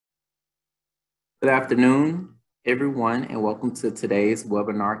Good afternoon, everyone, and welcome to today's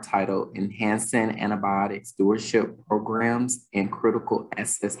webinar titled Enhancing Antibiotic Stewardship Programs in Critical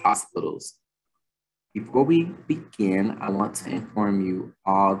Access Hospitals. Before we begin, I want to inform you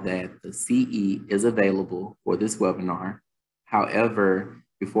all that the CE is available for this webinar. However,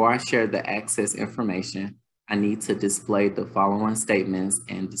 before I share the access information, I need to display the following statements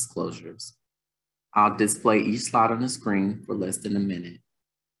and disclosures. I'll display each slide on the screen for less than a minute.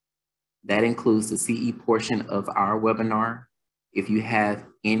 That includes the CE portion of our webinar. If you have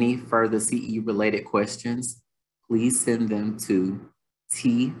any further CE related questions, please send them to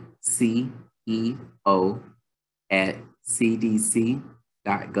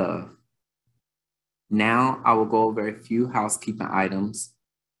tceo@cdc.gov. Now I will go over a few housekeeping items.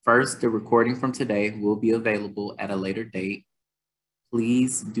 First, the recording from today will be available at a later date.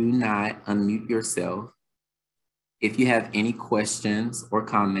 Please do not unmute yourself. If you have any questions or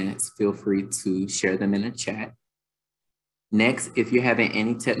comments, feel free to share them in the chat. Next, if you're having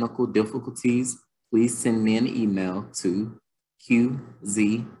any technical difficulties, please send me an email to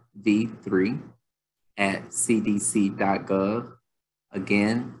qzv3@cdc.gov.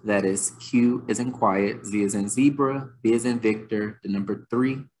 Again, that is Q as in quiet, Z as in zebra, B as in Victor, the number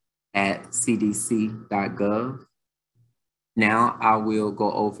 3@cdc.gov. Now I will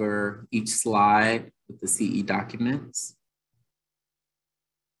go over each slide with the CE documents.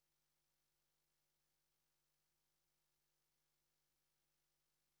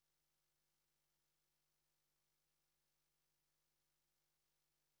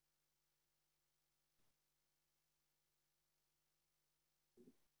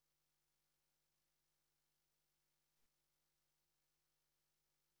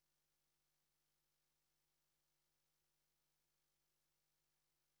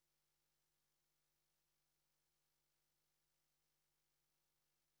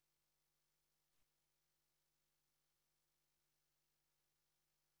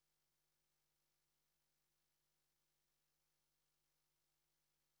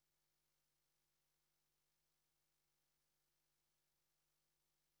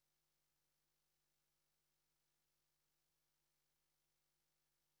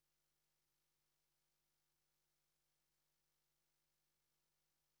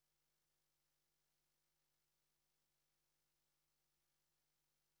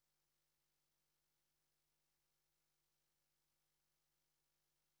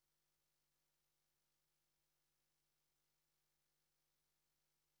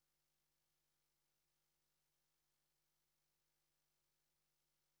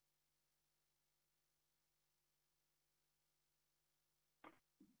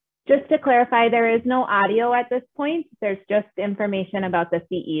 Just to clarify, there is no audio at this point. There's just information about the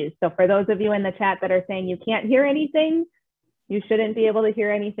CEs. So for those of you in the chat that are saying you can't hear anything, you shouldn't be able to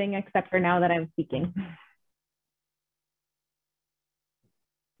hear anything except for now that I'm speaking.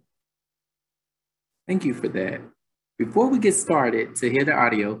 Thank you for that. Before we get started, to hear the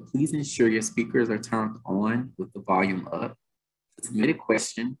audio, please ensure your speakers are turned on with the volume up. To submit a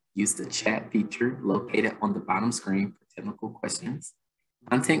question, use the chat feature located on the bottom screen for technical questions.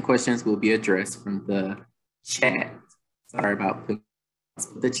 Content questions will be addressed from the chat. Sorry about the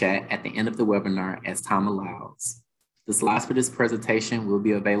chat at the end of the webinar as time allows. The slides for this presentation will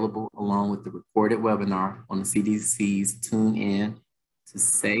be available along with the recorded webinar on the CDC's Tune In to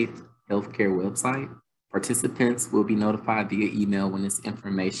Safe Healthcare website. Participants will be notified via email when this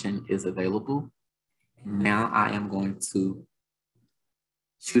information is available. And now I am going to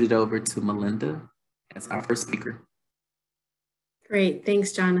shoot it over to Melinda as our first speaker. Great,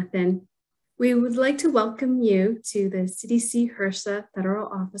 thanks, Jonathan. We would like to welcome you to the CDC HRSA Federal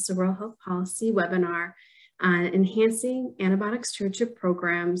Office of Rural Health Policy webinar on enhancing antibiotic stewardship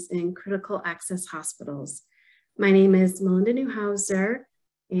programs in critical access hospitals. My name is Melinda Newhauser,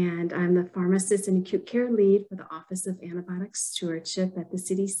 and I'm the pharmacist and acute care lead for the Office of Antibiotic Stewardship at the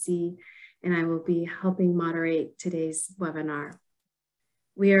CDC, and I will be helping moderate today's webinar.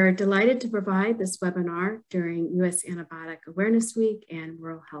 We are delighted to provide this webinar during U.S. Antibiotic Awareness Week and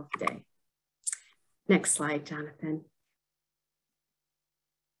World Health Day. Next slide, Jonathan.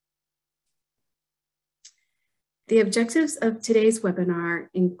 The objectives of today's webinar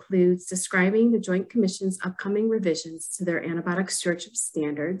includes describing the Joint Commission's upcoming revisions to their antibiotic stewardship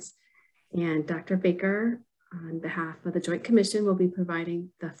standards. And Dr. Baker, on behalf of the Joint Commission, will be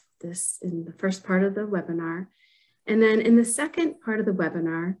providing this in the first part of the webinar. And then in the second part of the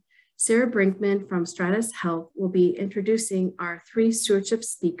webinar, Sarah Brinkman from Stratus Health will be introducing our 3 stewardship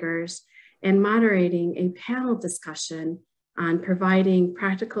speakers and moderating a panel discussion on providing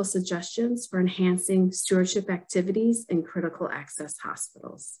practical suggestions for enhancing stewardship activities in critical access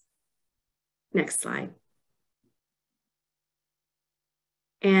hospitals. Next slide.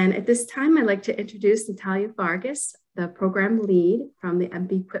 And at this time, I'd like to introduce Natalia Vargas, the program lead from the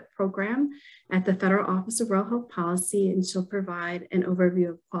MBQuip program at the Federal Office of Rural Health Policy, and she'll provide an overview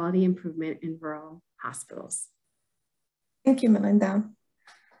of quality improvement in rural hospitals. Thank you, Melinda.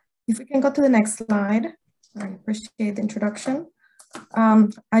 If we can go to the next slide. I appreciate the introduction.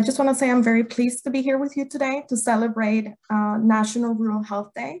 I just want to say I'm very pleased to be here with you today to celebrate National Rural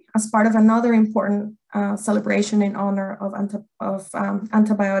Health Day as part of another important celebration in honor of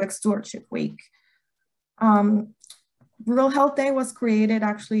Antibiotic Stewardship Week. Rural Health Day was created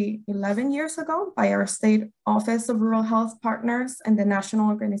actually 11 years ago by our State Office of Rural Health Partners and the National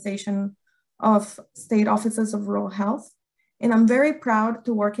Organization of State Offices of Rural Health. And I'm very proud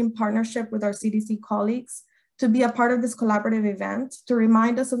to work in partnership with our CDC colleagues to be a part of this collaborative event to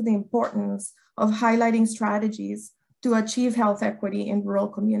remind us of the importance of highlighting strategies to achieve health equity in rural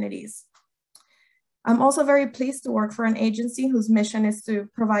communities. I'm also very pleased to work for an agency whose mission is to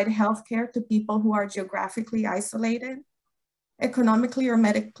provide healthcare to people who are geographically isolated, economically or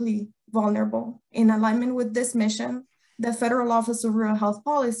medically vulnerable. In alignment with this mission, the Federal Office of Rural Health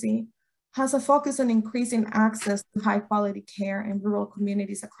Policy has a focus on increasing access to high quality care in rural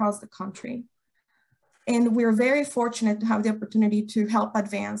communities across the country. And we're very fortunate to have the opportunity to help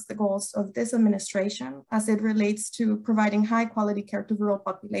advance the goals of this administration as it relates to providing high quality care to rural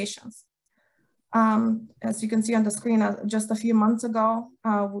populations. As you can see on the screen, just a few months ago,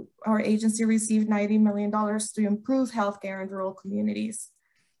 our agency received $90 million to improve healthcare in rural communities.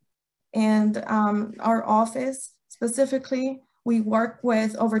 And our office specifically, we work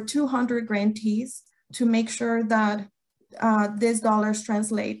with over 200 grantees to make sure that these dollars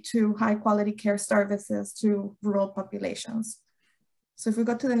translate to high quality care services to rural populations. So if we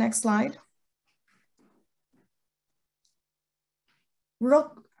go to the next slide.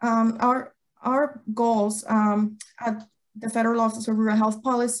 Our goals at the Federal Office of Rural Health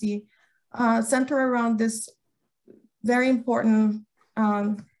Policy center around this very important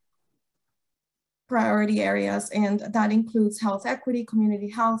priority areas, and that includes health equity, community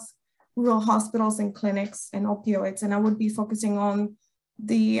health, rural hospitals and clinics, and opioids. And I would be focusing on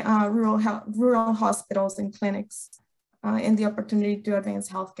the rural hospitals and clinics and the opportunity to advance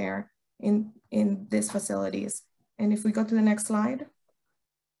healthcare in these facilities. And if we go to the next slide.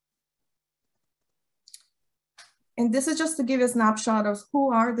 And this is just to give you a snapshot of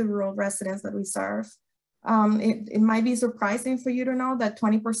who are the rural residents that we serve. It might be surprising for you to know that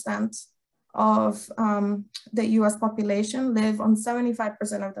 20% of the US population live on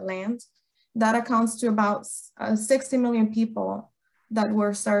 75% of the land. That accounts to about 60 million people that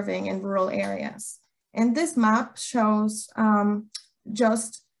we're serving in rural areas. And this map shows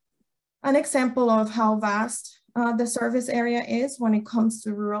just an example of how vast the service area is when it comes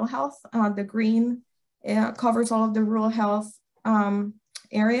to rural health. The green covers all of the rural health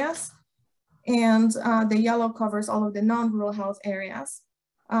areas, and the yellow covers all of the non-rural health areas.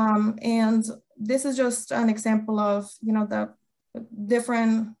 And this is just an example of, the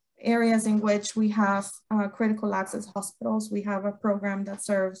different areas in which we have critical access hospitals. We have a program that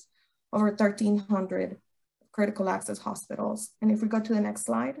serves over 1,300 critical access hospitals. And if we go to the next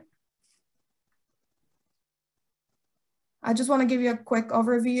slide. I just want to give you a quick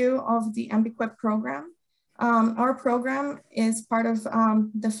overview of the MBQuip program. Our program is part of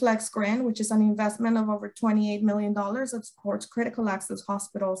the FLEX grant, which is an investment of over $28 million that supports critical access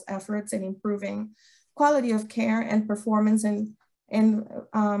hospitals' efforts in improving quality of care and performance in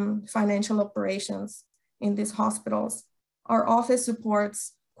financial operations in these hospitals. Our office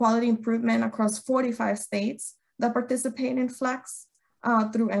supports quality improvement across 45 states that participate in FLEX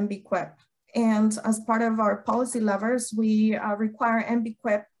through MBQuip. And as part of our policy levers, we require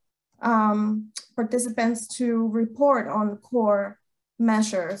MBQuip participants to report on core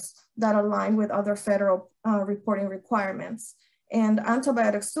measures that align with other federal reporting requirements. And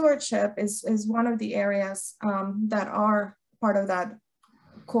antibiotic stewardship is one of the areas that are part of that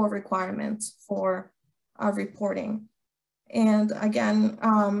core requirement for reporting. And again,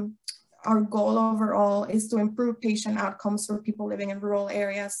 our goal overall is to improve patient outcomes for people living in rural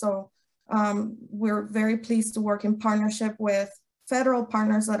areas. So we're very pleased to work in partnership with federal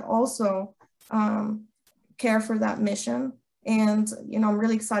partners that also care for that mission. And I'm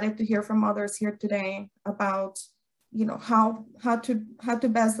really excited to hear from others here today about how to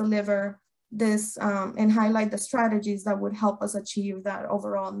best deliver this and highlight the strategies that would help us achieve that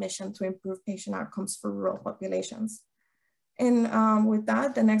overall mission to improve patient outcomes for rural populations. And with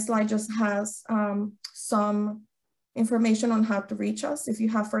that, the next slide just has some information on how to reach us. If you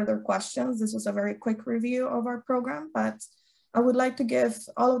have further questions, this was a very quick review of our program, but I would like to give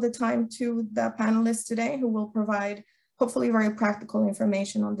all of the time to the panelists today who will provide hopefully very practical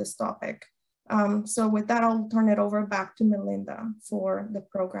information on this topic. So with that, I'll turn it over back to Melinda for the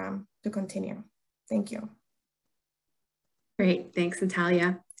program to continue. Thank you. Great, thanks,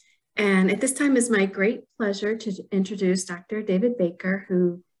 Natalia. And at this time, it's my great pleasure to introduce Dr. David Baker,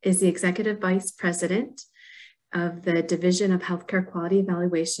 who is the Executive Vice President of the Division of Healthcare Quality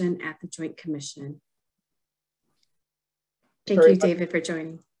Evaluation at the Joint Commission. Thank you, David, for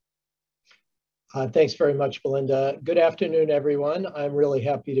joining. Thanks very much, Melinda. Good afternoon, everyone. I'm really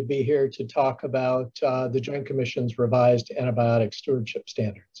happy to be here to talk about the Joint Commission's revised antibiotic stewardship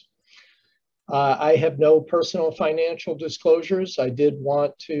standards. I have no personal financial disclosures. I did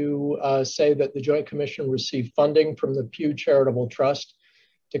want to say that the Joint Commission received funding from the Pew Charitable Trust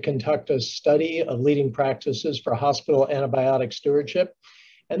to conduct a study of leading practices for hospital antibiotic stewardship.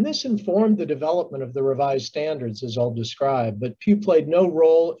 And this informed the development of the revised standards, as I'll describe, but Pew played no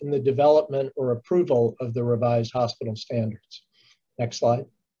role in the development or approval of the revised hospital standards. Next slide.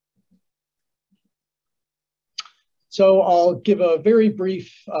 So I'll give a very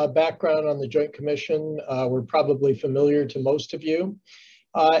brief background on the Joint Commission. We're probably familiar to most of you.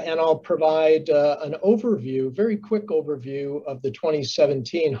 And I'll provide an overview, very quick overview of the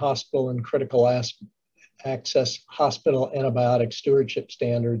 2017 Hospital and Critical Access Hospital Antibiotic Stewardship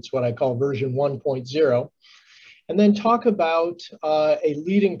Standards, what I call version 1.0, and then talk about a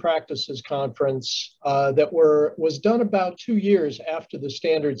leading practices conference that was done about 2 years after the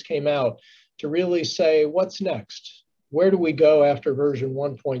standards came out to really say, what's next? Where do we go after version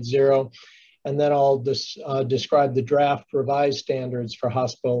 1.0? And then I'll describe the draft revised standards for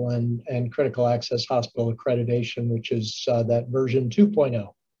hospital and critical access hospital accreditation, which is that version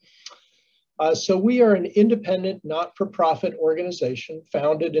 2.0. So we are an independent, not-for-profit organization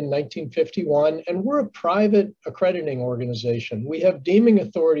founded in 1951, and we're a private accrediting organization. We have deeming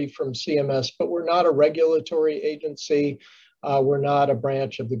authority from CMS, but we're not a regulatory agency. We're not a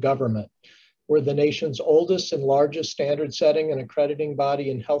branch of the government. We're the nation's oldest and largest standard setting and accrediting body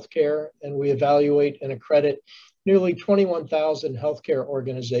in healthcare, and we evaluate and accredit nearly 21,000 healthcare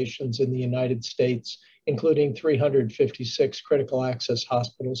organizations in the United States, including 356 critical access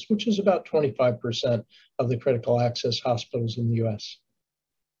hospitals, which is about 25% of the critical access hospitals in the US.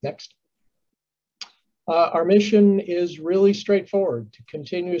 Next. Our mission is really straightforward: to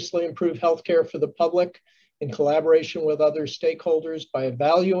continuously improve healthcare for the public in collaboration with other stakeholders by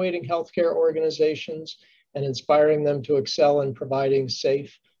evaluating healthcare organizations and inspiring them to excel in providing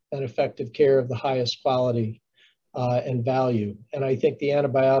safe and effective care of the highest quality and value. And I think the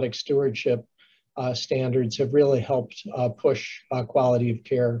antibiotic stewardship standards have really helped push quality of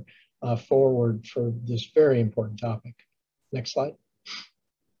care forward for this very important topic. Next slide.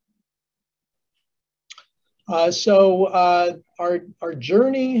 So our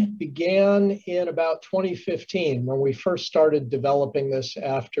journey began in about 2015 when we first started developing this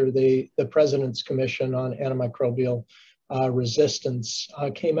after the President's Commission on Antimicrobial Resistance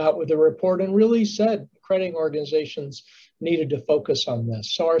came out with a report and really said accrediting organizations needed to focus on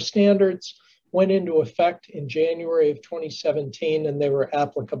this. So our standards went into effect in January of 2017, and they were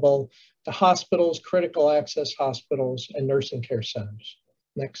applicable to hospitals, critical access hospitals, and nursing care centers.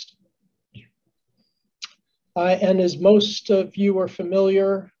 Next. And as most of you are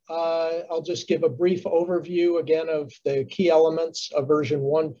familiar, I'll just give a brief overview again of the key elements of version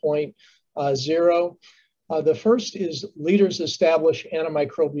 1.0. The first is leaders establish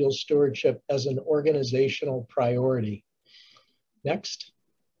antimicrobial stewardship as an organizational priority. Next.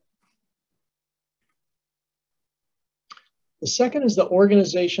 The second is the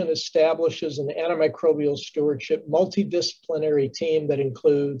organization establishes an antimicrobial stewardship multidisciplinary team that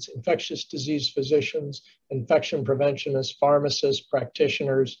includes infectious disease physicians, infection preventionists, pharmacists,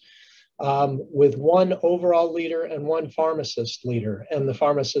 practitioners, with one overall leader and one pharmacist leader. And the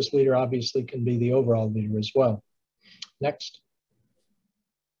pharmacist leader obviously can be the overall leader as well. Next.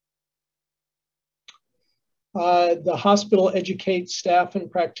 The hospital educates staff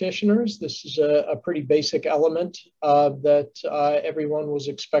and practitioners. This is a pretty basic element that everyone was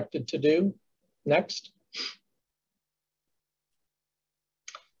expected to do. Next.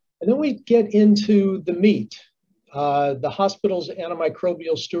 And then we get into the meat. The hospital's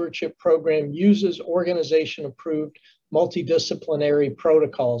antimicrobial stewardship program uses organization-approved multidisciplinary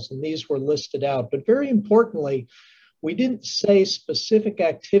protocols, and these were listed out. But very importantly, we didn't say specific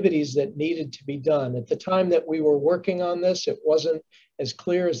activities that needed to be done. At the time that we were working on this, it wasn't as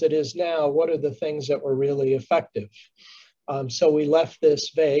clear as it is now. What are the things that were really effective? So we left this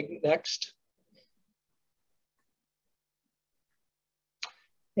vague. Next.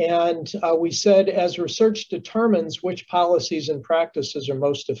 And we said, as research determines which policies and practices are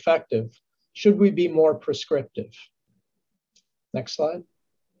most effective, should we be more prescriptive? Next slide.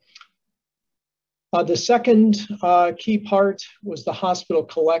 The second key part was the hospital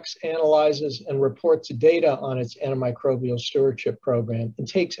collects, analyzes, and reports data on its antimicrobial stewardship program and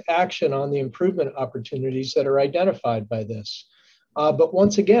takes action on the improvement opportunities that are identified by this. But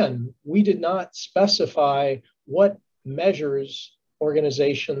once again, we did not specify what measures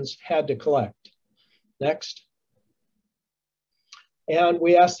organizations had to collect. Next. And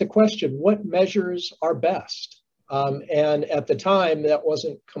we asked the question, what measures are best? And at the time, that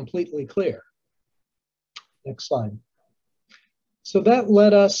wasn't completely clear. Next slide. So that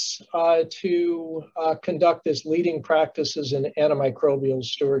led us to conduct this Leading Practices in Antimicrobial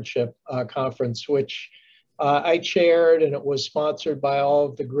Stewardship conference, which I chaired, and it was sponsored by all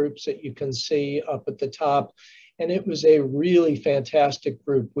of the groups that you can see up at the top. And it was a really fantastic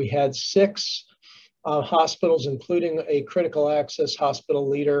group. We had 6 hospitals, including a critical access hospital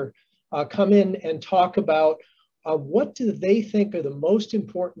leader, come in and talk about what do they think are the most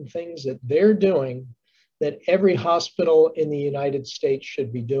important things that they're doing that every hospital in the United States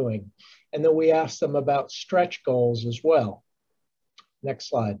should be doing. And then we asked them about stretch goals as well. Next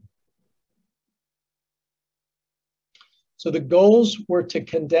slide. So the goals were to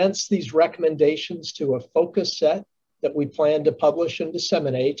condense these recommendations to a focus set that we plan to publish and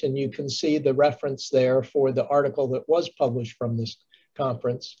disseminate. And you can see the reference there for the article that was published from this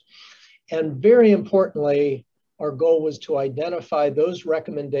conference. And very importantly, our goal was to identify those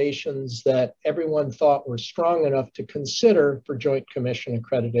recommendations that everyone thought were strong enough to consider for Joint Commission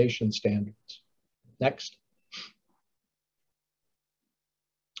accreditation standards. Next.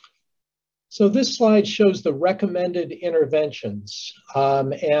 So this slide shows the recommended interventions.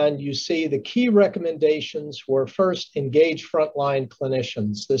 And you see the key recommendations were first, engage frontline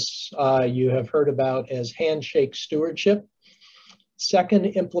clinicians. This you have heard about as handshake stewardship. Second,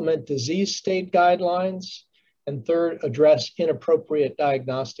 implement disease state guidelines. And third, address inappropriate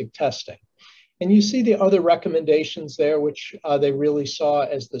diagnostic testing. And you see the other recommendations there, which they really saw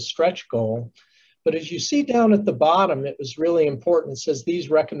as the stretch goal. But as you see down at the bottom, it was really important. It says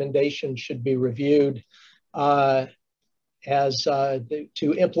these recommendations should be reviewed to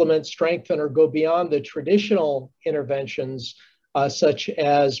implement, strengthen, or go beyond the traditional interventions such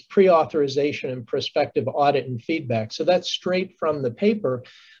as pre-authorization and prospective audit and feedback. So that's straight from the paper.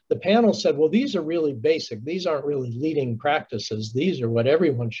 The panel said, well, these are really basic. These aren't really leading practices. These are what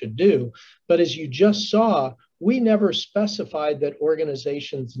everyone should do. But as you just saw, we never specified that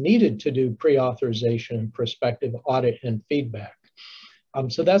organizations needed to do pre-authorization and prospective audit and feedback.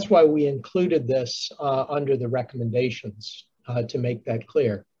 So that's why we included this under the recommendations to make that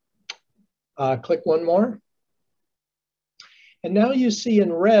clear. Click one more. And now you see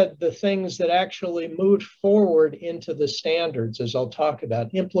in red the things that actually moved forward into the standards, as I'll talk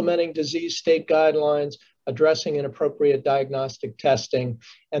about: implementing disease state guidelines, addressing inappropriate diagnostic testing,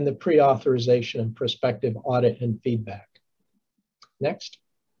 and the pre-authorization and prospective audit and feedback. Next.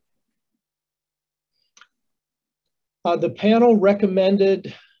 The panel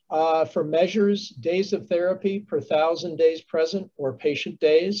recommended for measures, days of therapy per 1,000 days present or patient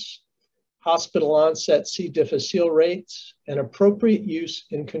days, hospital onset C. difficile rates, and appropriate use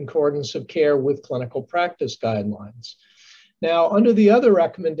in concordance of care with clinical practice guidelines. Now, under the other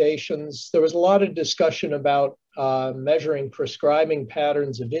recommendations, there was a lot of discussion about measuring prescribing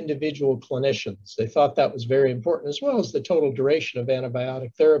patterns of individual clinicians. They thought that was very important, as well as the total duration of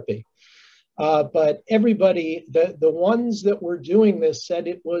antibiotic therapy. But everybody, the ones that were doing this said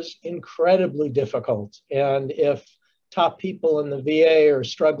it was incredibly difficult. And if top people in the VA are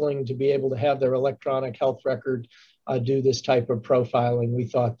struggling to be able to have their electronic health record do this type of profiling, we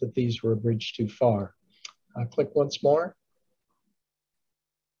thought that these were a bridge too far. Click once more.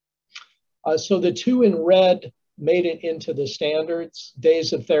 So the two in red made it into the standards: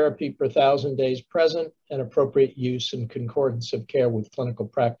 days of therapy per 1,000 days present, and appropriate use in concordance of care with clinical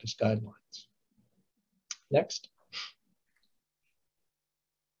practice guidelines. Next.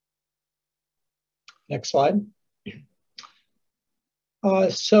 Next slide.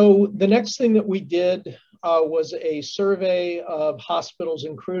 So the next thing that we did was a survey of hospitals,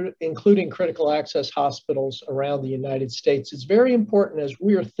 including critical access hospitals around the United States. It's very important as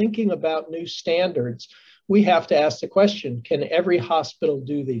we are thinking about new standards, we have to ask the question, can every hospital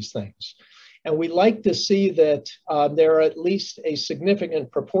do these things? And we like to see that there are at least a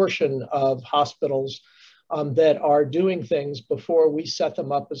significant proportion of hospitals that are doing things before we set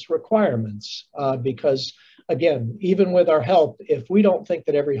them up as requirements. Because again, even with our help, if we don't think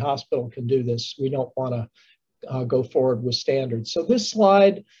that every hospital can do this, we don't want to go forward with standards. So this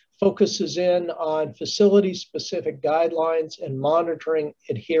slide focuses in on facility-specific guidelines and monitoring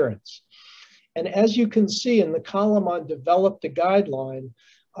adherence. And as you can see in the column on developed a guideline,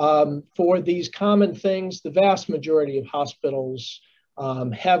 for these common things, the vast majority of hospitals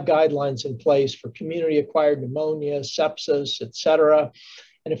have guidelines in place for community-acquired pneumonia, sepsis, et cetera.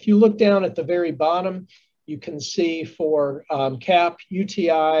 And if you look down at the very bottom, you can see for CAP,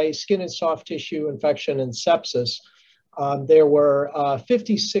 UTI, skin and soft tissue infection, and sepsis, there were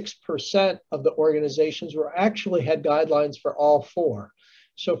 56% of the organizations were actually had guidelines for all four.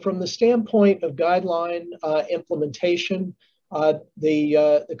 So from the standpoint of guideline implementation,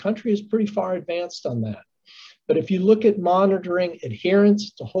 the country is pretty far advanced on that. But if you look at monitoring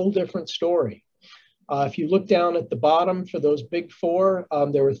adherence, it's a whole different story. If you look down at the bottom for those big four,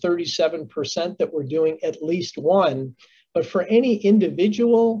 there were 37% that were doing at least one. But for any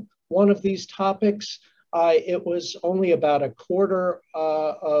individual one of these topics, it was only about a quarter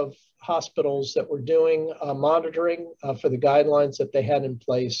of hospitals that were doing monitoring for the guidelines that they had in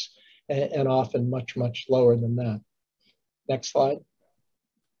place, and often much, much lower than that. Next slide.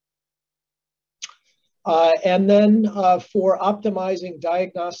 And then for optimizing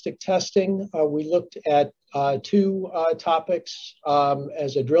diagnostic testing, we looked at two topics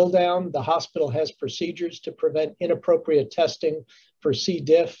as a drill down. The hospital has procedures to prevent inappropriate testing for C.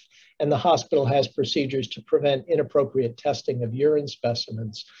 diff, and the hospital has procedures to prevent inappropriate testing of urine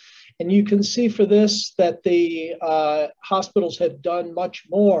specimens. And you can see for this that the hospitals have done much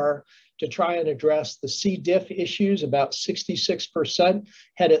more to try and address the C. diff issues. About 66%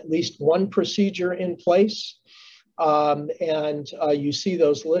 had at least one procedure in place. You see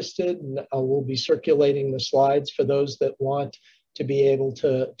those listed, and we'll be circulating the slides for those that want to be able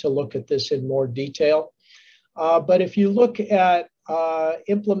to look at this in more detail. But if you look at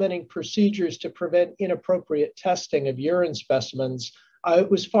implementing procedures to prevent inappropriate testing of urine specimens, it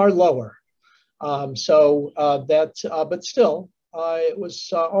was far lower. But still, it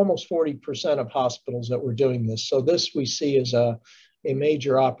was almost 40% of hospitals that were doing this. So this we see as a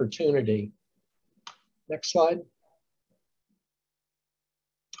major opportunity. Next slide.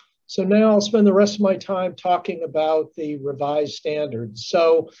 So now I'll spend the rest of my time talking about the revised standards.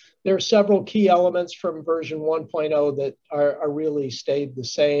 So there are several key elements from version 1.0 that are really stayed the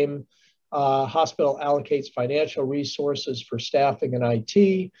same. Hospital allocates financial resources for staffing and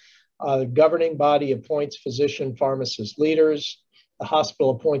IT. The governing body appoints physician pharmacist leaders. The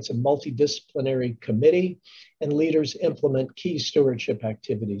hospital appoints a multidisciplinary committee, and leaders implement key stewardship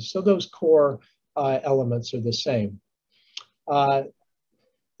activities. So those core elements are the same.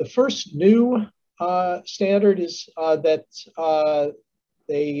 The first new standard is that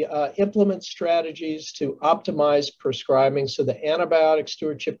they implement strategies to optimize prescribing. So the Antibiotic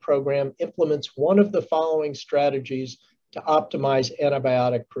Stewardship Program implements one of the following strategies to optimize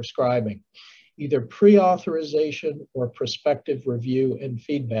antibiotic prescribing: either pre-authorization or prospective review and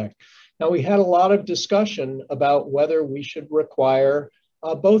feedback. Now, we had a lot of discussion about whether we should require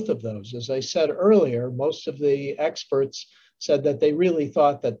both of those. As I said earlier, most of the experts said that they really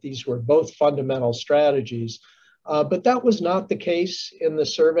thought that these were both fundamental strategies. But that was not the case in the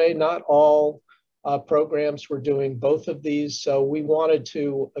survey. Not all programs were doing both of these. So we wanted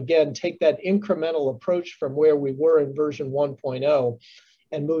to, again, take that incremental approach from where we were in version 1.0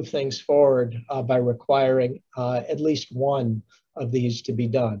 and move things forward by requiring at least one of these to be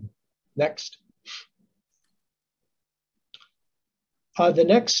done. Next. The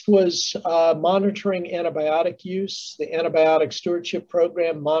next was monitoring antibiotic use. The Antibiotic Stewardship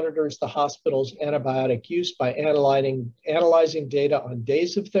Program monitors the hospital's antibiotic use by analyzing data on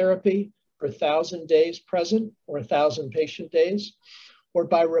days of therapy per 1,000 days present or 1,000 patient days, or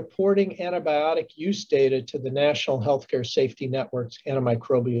by reporting antibiotic use data to the National Healthcare Safety Network's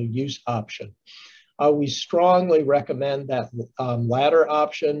antimicrobial use option. We strongly recommend that latter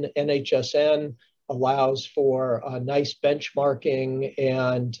option. NHSN allows for nice benchmarking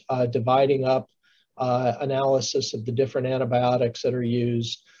and dividing up analysis of the different antibiotics that are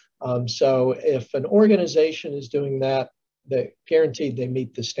used. So if an organization is doing that, they're guaranteed they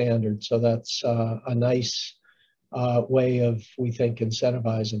meet the standard. So that's a nice way of, we think,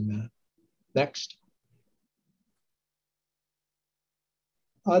 incentivizing that. Next.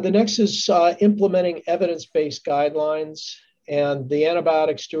 The next is implementing evidence-based guidelines. And the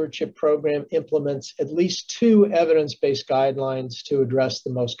Antibiotic Stewardship Program implements at least 2 evidence-based guidelines to address the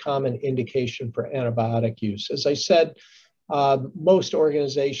most common indication for antibiotic use. As I said, most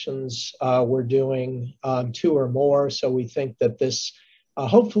organizations were doing 2 or more, so we think that this,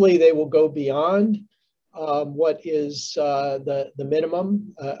 hopefully they will go beyond what is the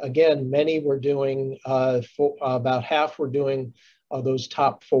minimum. Again, many were doing, about half were doing those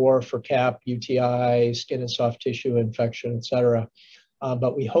top 4 for CAP, UTI, skin and soft tissue infection, et cetera.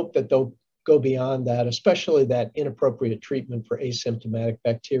 But we hope that they'll go beyond that, especially that inappropriate treatment for asymptomatic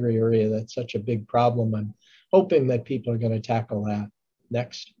bacteriuria. That's such a big problem. I'm hoping that people are going to tackle that.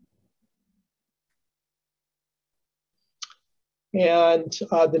 Next. And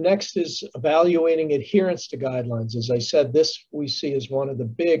the next is evaluating adherence to guidelines. As I said, this we see as one of the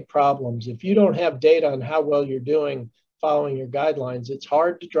big problems. If you don't have data on how well you're doing following your guidelines, it's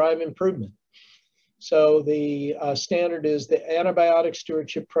hard to drive improvement. So the standard is the Antibiotic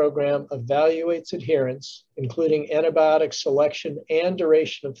Stewardship Program evaluates adherence, including antibiotic selection and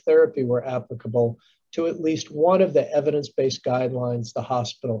duration of therapy where applicable, to at least one of the evidence-based guidelines the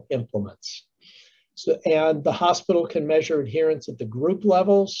hospital implements. So, and the hospital can measure adherence at the group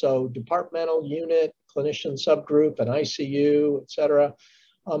level, so departmental, unit, clinician subgroup, and ICU, et cetera,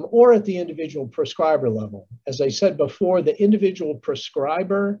 or at the individual prescriber level. As I said before, the individual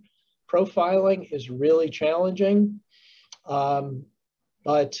prescriber profiling is really challenging,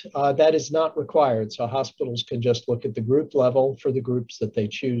 but that is not required. So hospitals can just look at the group level for the groups that they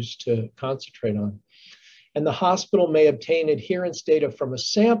choose to concentrate on. And the hospital may obtain adherence data from a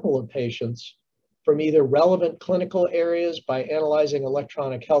sample of patients from either relevant clinical areas by analyzing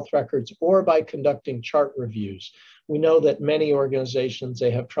electronic health records or by conducting chart reviews. We know that many organizations,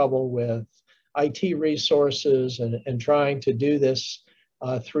 they have trouble with IT resources and trying to do this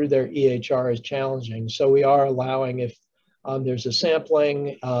through their EHR is challenging. So we are allowing, if there's a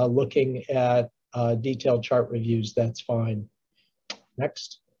sampling, looking at detailed chart reviews, that's fine.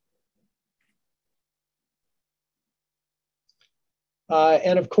 Next.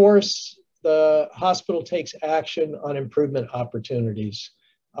 And of course, the hospital takes action on improvement opportunities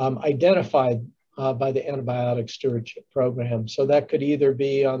identified by the Antibiotic Stewardship Program. So that could either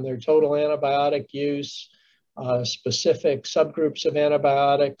be on their total antibiotic use, specific subgroups of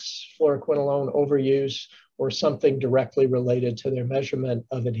antibiotics, fluoroquinolone overuse, or something directly related to their measurement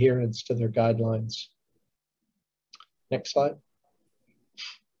of adherence to their guidelines. Next slide.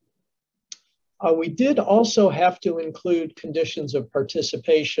 We did also have to include conditions of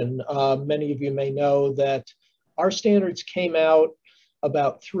participation. Many of you may know that our standards came out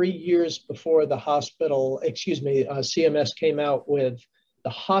about 3 years before the hospital, CMS came out with the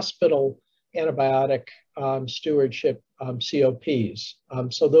hospital antibiotic stewardship COPs.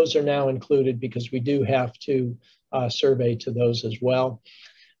 So those are now included because we do have to survey to those as well.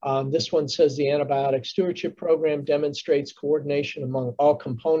 This one says the Antibiotic Stewardship Program demonstrates coordination among all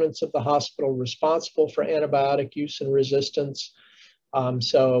components of the hospital responsible for antibiotic use and resistance.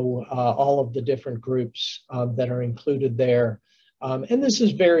 So all of the different groups that are included there. And this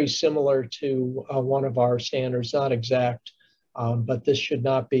is very similar to one of our standards, not exact, but this should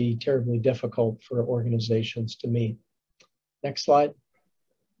not be terribly difficult for organizations to meet. Next slide.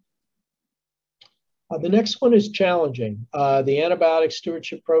 The next one is challenging. The Antibiotic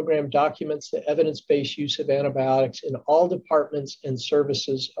Stewardship Program documents the evidence-based use of antibiotics in all departments and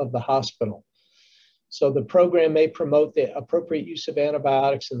services of the hospital. So the program may promote the appropriate use of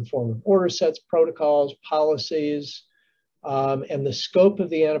antibiotics in the form of order sets, protocols, policies, and the scope of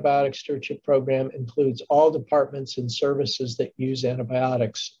the Antibiotic Stewardship Program includes all departments and services that use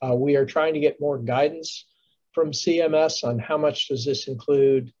antibiotics. We are trying to get more guidance from CMS on how much does this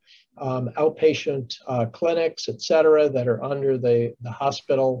include outpatient clinics, et cetera, that are under the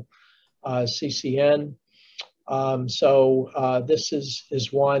hospital CCN. So this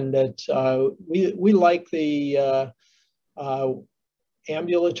is one that we like the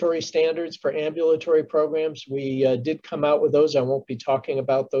ambulatory standards for ambulatory programs. We did come out with those. I won't be talking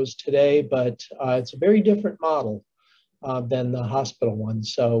about those today, but it's a very different model than the hospital one.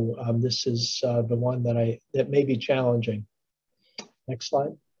 So this is the one that may be challenging. Next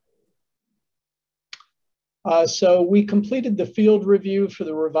slide. So we completed the field review for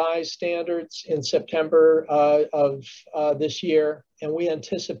the revised standards in September of this year, and we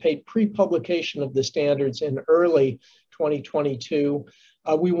anticipate pre-publication of the standards in early 2022.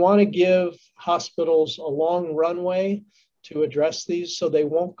 We want to give hospitals a long runway to address these so they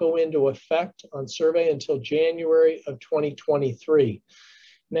won't go into effect on survey until January of 2023.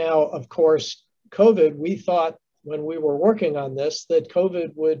 Now, of course, COVID, we thought when we were working on this that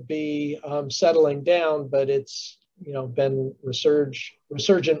COVID would be settling down, but it's been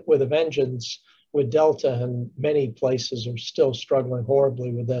resurgent with a vengeance with Delta, and many places are still struggling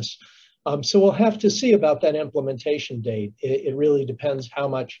horribly with this. So we'll have to see about that implementation date. It really depends how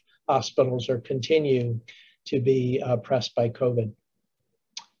much hospitals are continuing to be pressed by COVID.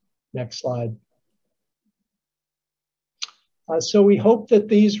 Next slide. So we hope that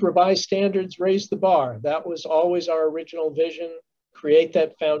these revised standards raise the bar. That was always our original vision, create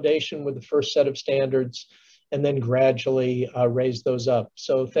that foundation with the first set of standards, and then gradually raise those up.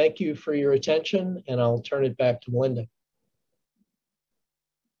 So thank you for your attention, and I'll turn it back to Melinda.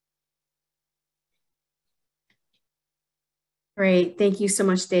 Great, thank you so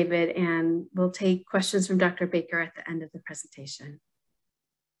much, David. And we'll take questions from Dr. Baker at the end of the presentation.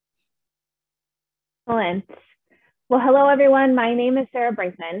 Excellent. Well, hello, everyone. My name is Sarah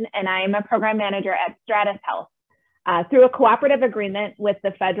Brinkman, and I'm a program manager at Stratus Health. Through a cooperative agreement with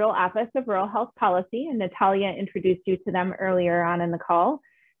the Federal Office of Rural Health Policy, and Natalia introduced you to them earlier on in the call,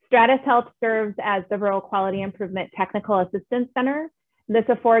 Stratus Health serves as the Rural Quality Improvement Technical Assistance Center. This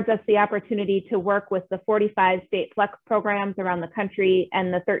affords us the opportunity to work with the 45 state flex programs around the country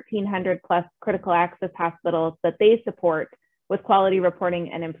and the 1,300 plus critical access hospitals that they support with quality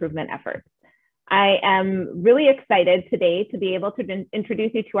reporting and improvement efforts. I am really excited today to be able to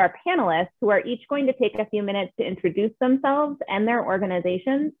introduce you to our panelists, who are each going to take a few minutes to introduce themselves and their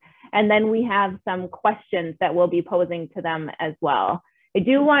organizations. And then we have some questions that we'll be posing to them as well. I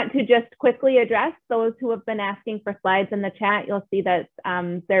do want to just quickly address those who have been asking for slides in the chat. You'll see that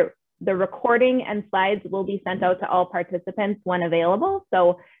the recording and slides will be sent out to all participants when available.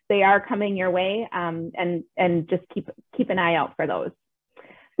 So they are coming your way, and just keep an eye out for those.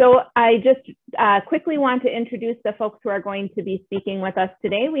 So I just quickly want to introduce the folks who are going to be speaking with us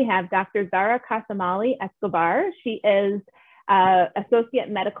today. We have Dr. Zara Casamali Escobar. She is Associate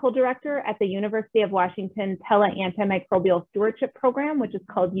Medical Director at the University of Washington Antimicrobial Stewardship Program, which is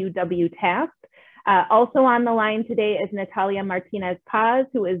called UW-TASP. Also on the line today is Natalia Martinez-Paz,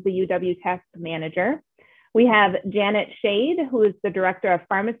 who is the UW-TASP Manager. We have Janet Shade, who is the Director of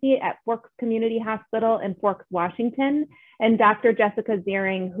Pharmacy at Forks Community Hospital in Forks, Washington, and Dr. Jessica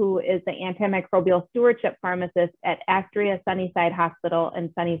Ziering, who is the Antimicrobial Stewardship Pharmacist at Astria Sunnyside Hospital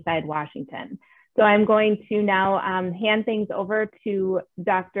in Sunnyside, Washington. So I'm going to now hand things over to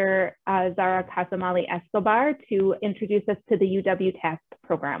Dr. Zara Casamali Escobar to introduce us to the UW-TASP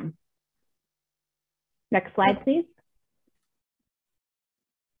program. Next slide, please.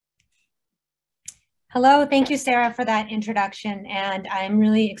 Hello, thank you, Sarah, for that introduction. And I'm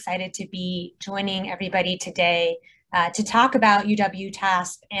really excited to be joining everybody today to talk about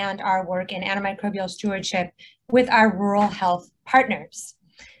UW-TASP and our work in antimicrobial stewardship with our rural health partners.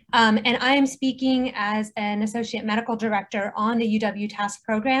 And I am speaking as an associate medical director on the UW-TASP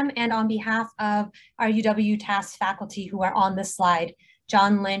program and on behalf of our UW-TASP faculty who are on this slide: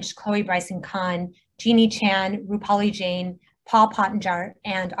 John Lynch, Chloe Bryson-Kahn, Jeannie Chan, Rupali Jain, Paul Pottinger,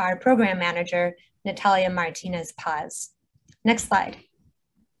 and our program manager, Natalia Martinez-Paz. Next slide.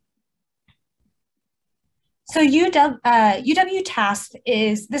 So UW-TASP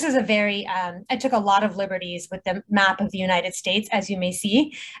this is a very, I took a lot of liberties with the map of the United States, as you may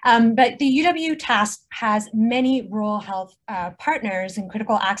see, but the UW-TASP has many rural health partners and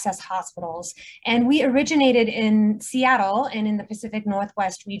critical access hospitals. And we originated in Seattle and in the Pacific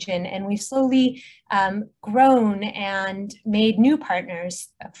Northwest region, and we've slowly grown and made new partners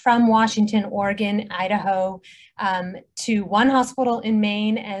from Washington, Oregon, Idaho, to one hospital in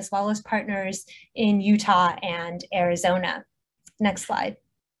Maine, as well as partners in Utah and Arizona. Next slide.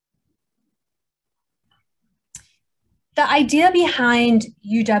 The idea behind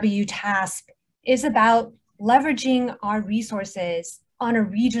UW-TASP is about leveraging our resources on a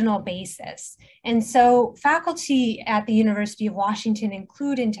regional basis. And so faculty at the University of Washington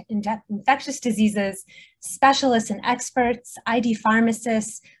include infectious diseases specialists and experts, ID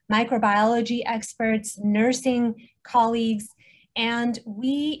pharmacists, microbiology experts, nursing colleagues, and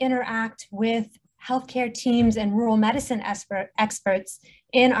we interact with healthcare teams and rural medicine experts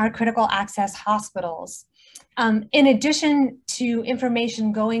in our critical access hospitals. In addition to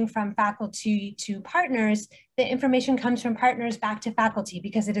information going from faculty to partners, the information comes from partners back to faculty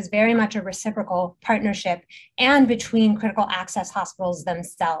because it is very much a reciprocal partnership and between critical access hospitals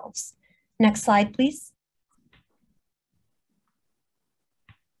themselves. Next slide, please.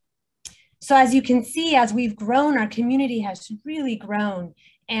 So as you can see, as we've grown, our community has really grown,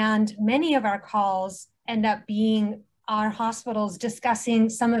 and many of our calls end up being our hospitals discussing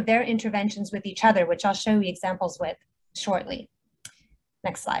some of their interventions with each other, which I'll show you examples with shortly.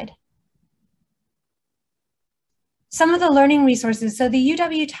 Next slide. Some of the learning resources. So the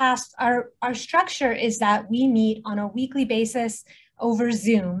UW-TASP, our structure is that we meet on a weekly basis over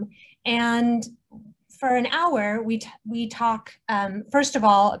Zoom. And for an hour, we talk, first of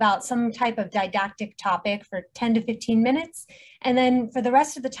all, about some type of didactic topic for 10 to 15 minutes. And then for the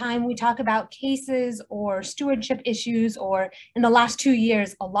rest of the time, we talk about cases or stewardship issues, or in the last 2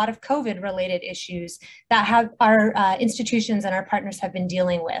 years, a lot of COVID-related issues that have our institutions and our partners have been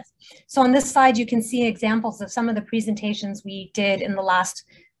dealing with. So on this slide, you can see examples of some of the presentations we did in the last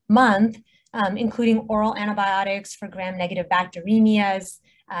month, including oral antibiotics for gram-negative bacteremias,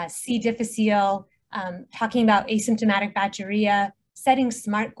 C. difficile, talking about asymptomatic bacteria, setting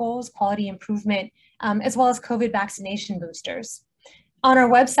SMART goals, quality improvement, as well as COVID vaccination boosters. On our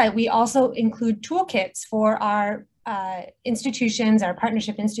website, we also include toolkits for our institutions, our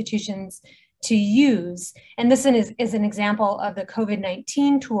partnership institutions to use. And this is an example of the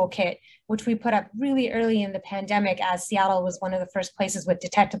COVID-19 toolkit, which we put up really early in the pandemic, as Seattle was one of the first places with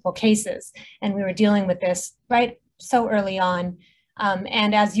detectable cases. And we were dealing with this right so early on.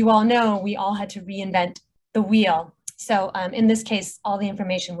 And as you all know, we all had to reinvent the wheel. So in this case, all the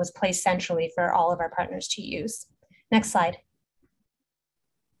information was placed centrally for all of our partners to use. Next slide.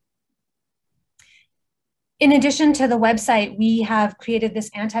 In addition to the website, we have created this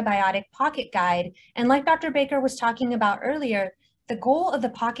antibiotic pocket guide. And like Dr. Baker was talking about earlier, the goal of the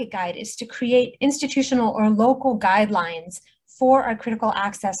pocket guide is to create institutional or local guidelines for our critical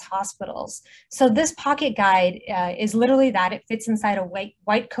access hospitals. So this pocket guide is literally that. It fits inside a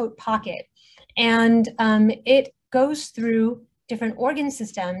white coat pocket. And it goes through different organ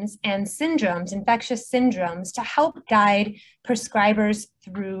systems and syndromes, infectious syndromes, to help guide prescribers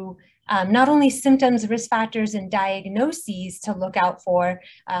through not only symptoms, risk factors, and diagnoses to look out for,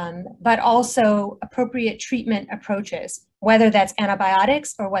 but also appropriate treatment approaches, whether that's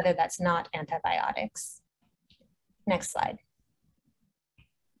antibiotics or whether that's not antibiotics. Next slide.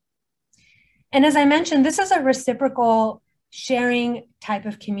 And as I mentioned, this is a reciprocal sharing type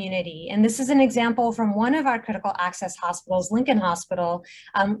of community. And this is an example from one of our critical access hospitals, Lincoln Hospital,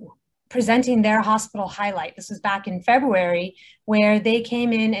 presenting their hospital highlight. This was back in February, where they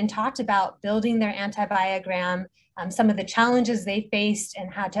came in and talked about building their antibiogram, some of the challenges they faced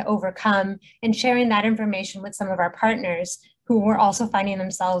and had to overcome, and sharing that information with some of our partners who were also finding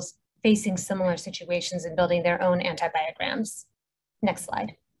themselves facing similar situations and building their own antibiograms. Next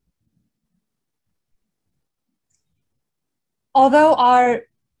slide. Although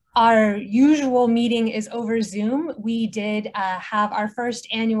our usual meeting is over Zoom, we did have our first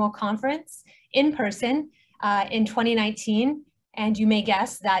annual conference in person in 2019. And you may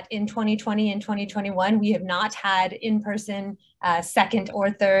guess that in 2020 and 2021, we have not had in-person second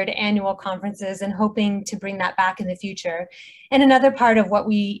or third annual conferences, and hoping to bring that back in the future. And another part of what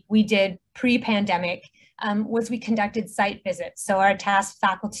we did pre-pandemic was we conducted site visits. So our task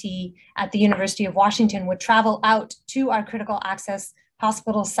faculty at the University of Washington would travel out to our critical access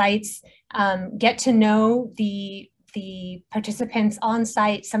hospital sites, get to know the participants on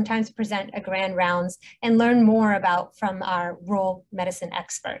site, sometimes present a grand rounds, and learn more about from our rural medicine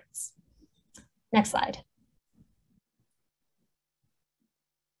experts. Next slide.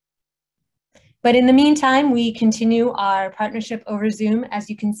 But in the meantime, we continue our partnership over Zoom.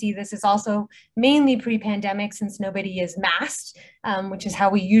 As you can see, this is also mainly pre-pandemic, since nobody is masked, which is how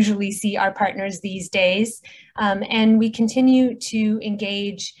we usually see our partners these days. And we continue to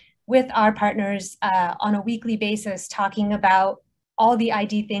engage with our partners on a weekly basis, talking about all the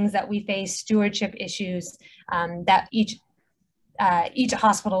ID things that we face, stewardship issues that each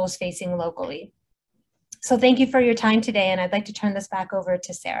hospital is facing locally. So thank you for your time today, and I'd like to turn this back over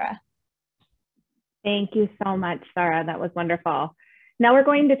to Sarah. Thank you so much, Sarah. That was wonderful. Now we're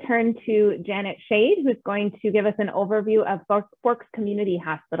going to turn to Janet Shade, who's going to give us an overview of Forks Community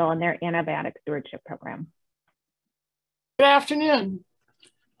Hospital and their antibiotic stewardship program. Good afternoon.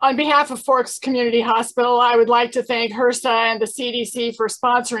 On behalf of Forks Community Hospital, I would like to thank HRSA and the CDC for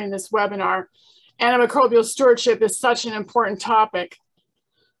sponsoring this webinar. Antimicrobial stewardship is such an important topic.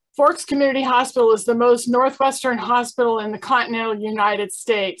 Forks Community Hospital is the most northwestern hospital in the continental United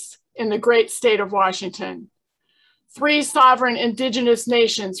States, in the great state of Washington. 3 sovereign indigenous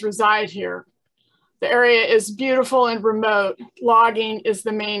nations reside here. The area is beautiful and remote. Logging is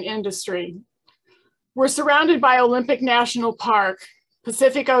the main industry. We're surrounded by Olympic National Park,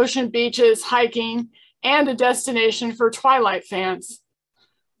 Pacific Ocean beaches, hiking, and a destination for Twilight fans.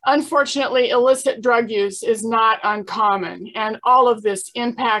 Unfortunately, illicit drug use is not uncommon, and all of this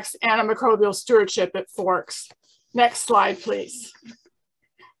impacts antimicrobial stewardship at Forks. Next slide, please.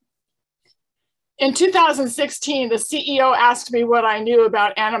 In 2016, the CEO asked me what I knew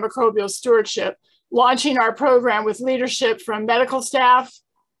about antimicrobial stewardship, launching our program with leadership from medical staff,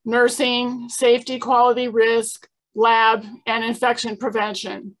 nursing, safety, quality, risk, lab, and infection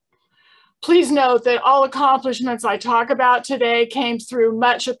prevention. Please note that all accomplishments I talk about today came through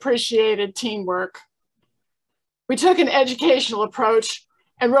much appreciated teamwork. We took an educational approach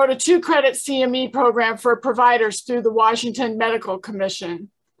and wrote a 2-credit CME program for providers through the Washington Medical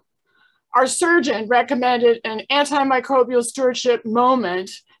Commission. Our surgeon recommended an antimicrobial stewardship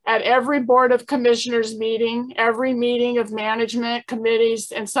moment at every Board of Commissioners meeting, every meeting of management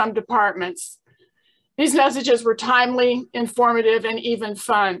committees, and some departments. These messages were timely, informative, and even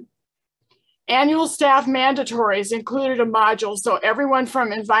fun. Annual staff mandatories included a module so everyone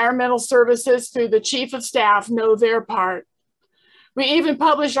from environmental services through the chief of staff know their part. We even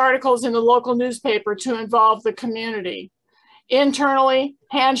published articles in the local newspaper to involve the community. Internally,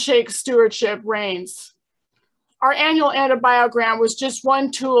 handshake stewardship reigns. Our annual antibiogram was just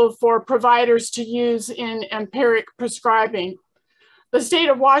one tool for providers to use in empiric prescribing. The state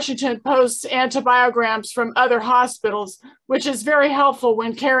of Washington posts antibiograms from other hospitals, which is very helpful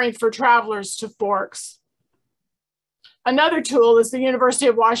when caring for travelers to Forks. Another tool is the University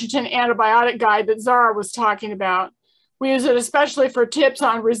of Washington antibiotic guide that Zara was talking about. We use it especially for tips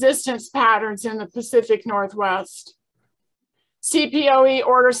on resistance patterns in the Pacific Northwest. CPOE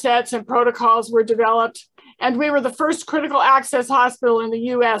order sets and protocols were developed, and we were the first critical access hospital in the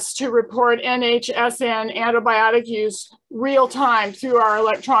US to report NHSN antibiotic use real time through our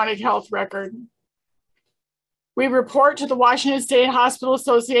electronic health record. We report to the Washington State Hospital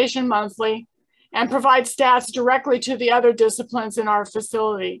Association monthly and provide stats directly to the other disciplines in our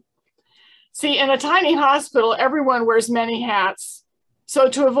facility. See, in a tiny hospital, everyone wears many hats. So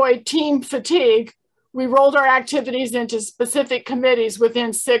to avoid team fatigue, we rolled our activities into specific committees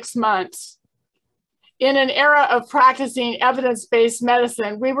within 6 months. In an era of practicing evidence-based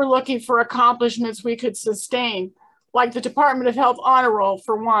medicine, we were looking for accomplishments we could sustain, like the Department of Health Honor Roll,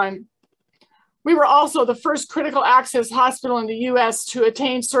 for one. We were also the first critical access hospital in the US to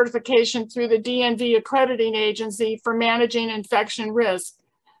attain certification through the DNV Accrediting Agency for Managing Infection Risk,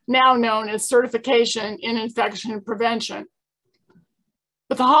 now known as Certification in Infection Prevention.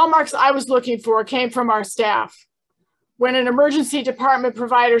 But the hallmarks I was looking for came from our staff. When an emergency department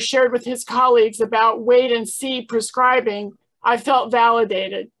provider shared with his colleagues about wait and see prescribing, I felt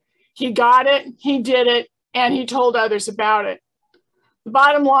validated. He got it, he did it, and he told others about it. The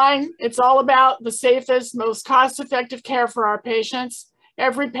bottom line, it's all about the safest, most cost-effective care for our patients,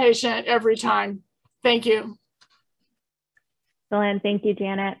 every patient, every time. Thank you. Excellent, thank you,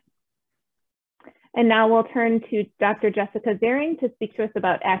 Janet. And now we'll turn to Dr. Jessica Zering to speak to us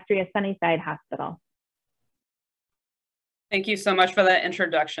about Astria Sunnyside Hospital. Thank you so much for that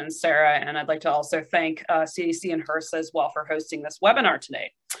introduction, Sarah. And I'd like to also thank CDC and HRSA as well for hosting this webinar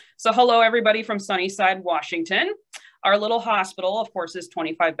today. So hello, everybody from Sunnyside, Washington. Our little hospital, of course, is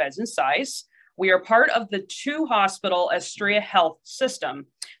 25 beds in size. We are part of the 2-hospital Astria Health system.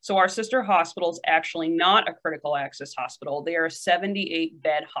 So our sister hospital is actually not a critical access hospital. They are a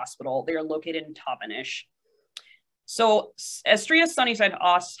 78-bed hospital. They are located in Toppenish. So Astria Sunnyside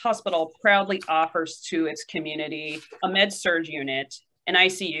Hospital proudly offers to its community a med-surg unit, an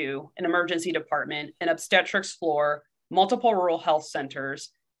ICU, an emergency department, an obstetrics floor, multiple rural health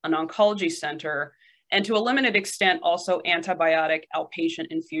centers, an oncology center, and to a limited extent, also antibiotic outpatient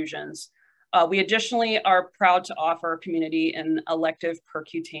infusions. We additionally are proud to offer our community an elective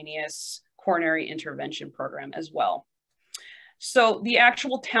percutaneous coronary intervention program as well. So the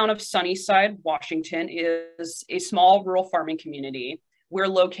actual town of Sunnyside, Washington is a small rural farming community. We're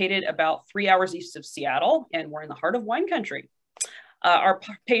located about 3 hours east of Seattle, and we're in the heart of wine country. Our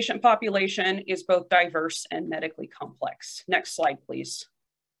patient population is both diverse and medically complex. Next slide, please.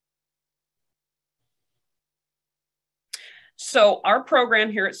 So our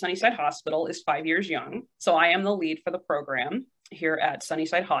program here at Sunnyside Hospital is 5 years young. So I am the lead for the program here at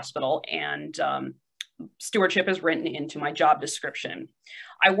Sunnyside Hospital, and stewardship is written into my job description.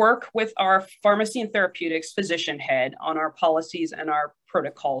 I work with our pharmacy and therapeutics physician head on our policies and our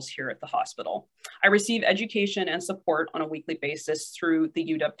protocols here at the hospital. I receive education and support on a weekly basis through the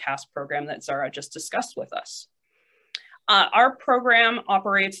UW TASK program that Zara just discussed with us. Our program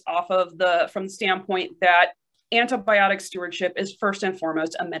operates off of from the standpoint that antibiotic stewardship is first and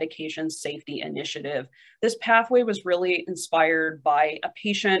foremost a medication safety initiative. This pathway was really inspired by a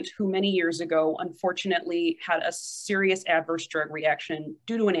patient who many years ago, unfortunately, had a serious adverse drug reaction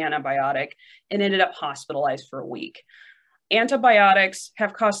due to an antibiotic and ended up hospitalized for a week. Antibiotics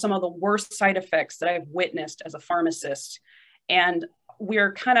have caused some of the worst side effects that I've witnessed as a pharmacist. And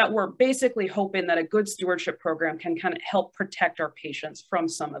we're basically hoping that a good stewardship program can kind of help protect our patients from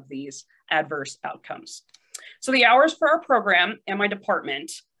some of these adverse outcomes. So the hours for our program and my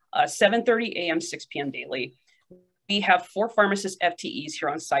department, 7:30 a.m., 6 p.m. daily. we have 4 pharmacist FTEs here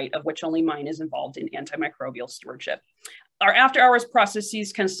on site, of which only mine is involved in antimicrobial stewardship. Our after-hours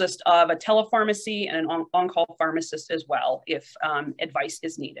processes consist of a telepharmacy and an on-call pharmacist as well, if advice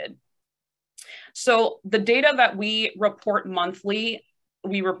is needed. So the data that we report monthly,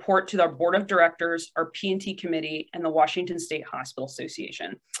 we report to our board of directors, our P&T committee, and the Washington State Hospital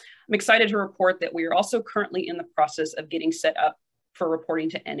Association. I'm excited to report that we are also currently in the process of getting set up for reporting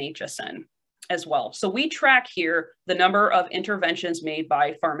to NHSN as well. So we track here the number of interventions made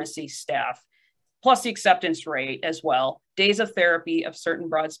by pharmacy staff, plus the acceptance rate as well, days of therapy of certain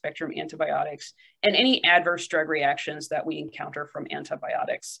broad spectrum antibiotics, and any adverse drug reactions that we encounter from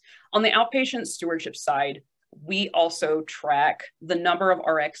antibiotics. On the outpatient stewardship side, we also track the number of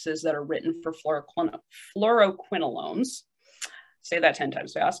RXs that are written for fluoroquinolones, say that 10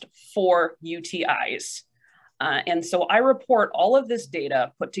 times fast, for UTIs. And so I report all of this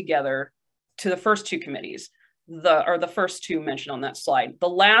data put together to the first 2 committees, the first 2 mentioned on that slide. The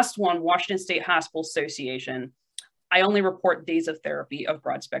last one, Washington State Hospital Association, I only report days of therapy of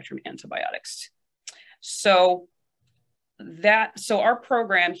broad spectrum antibiotics. So our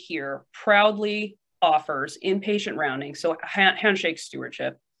program here proudly offers inpatient rounding, so handshake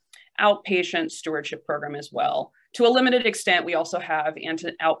stewardship, outpatient stewardship program as well. To a limited extent, we also have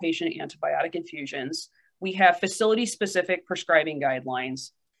outpatient antibiotic infusions. We have facility-specific prescribing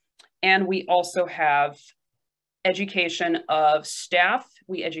guidelines, and we also have education of staff.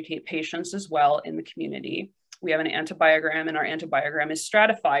 We educate patients as well in the community. We have an antibiogram, and our antibiogram is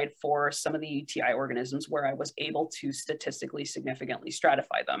stratified for some of the UTI organisms where I was able to statistically significantly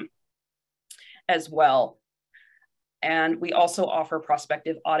stratify them as well. And we also offer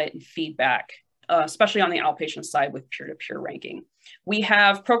prospective audit and feedback, especially on the outpatient side with peer-to-peer ranking. We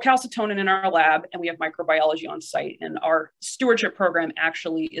have procalcitonin in our lab, and we have microbiology on site, and our stewardship program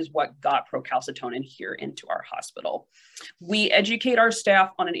actually is what got procalcitonin here into our hospital. We educate our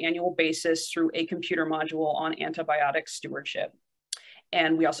staff on an annual basis through a computer module on antibiotic stewardship.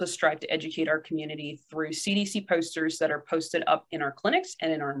 And we also strive to educate our community through CDC posters that are posted up in our clinics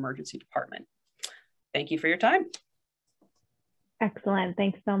and in our emergency department. Thank you for your time. Excellent.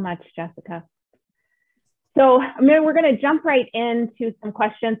 Thanks so much, Jessica. So we're going to jump right into some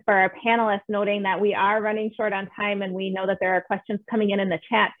questions for our panelists, noting that we are running short on time, and we know that there are questions coming in the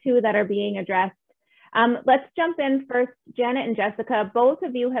chat too that are being addressed. Let's jump in first. Janet and Jessica, both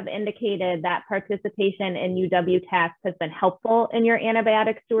of you have indicated that participation in UW-TASP has been helpful in your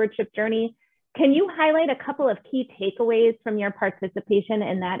antibiotic stewardship journey. Can you highlight a couple of key takeaways from your participation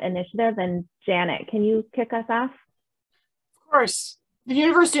in that initiative? And Janet, can you kick us off? Of course. The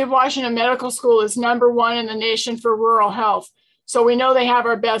University of Washington Medical School is #1 in the nation for rural health, so we know they have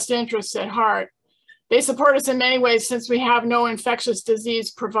our best interests at heart. They support us in many ways since we have no infectious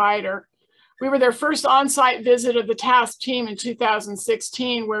disease provider. We were their first on-site visit of the TASP team in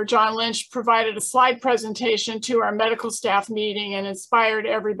 2016, where John Lynch provided a slide presentation to our medical staff meeting and inspired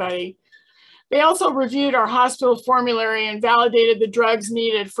everybody. They also reviewed our hospital formulary and validated the drugs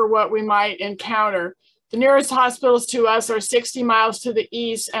needed for what we might encounter. The nearest hospitals to us are 60 miles to the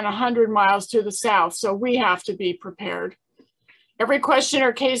east and 100 miles to the south, so we have to be prepared. Every question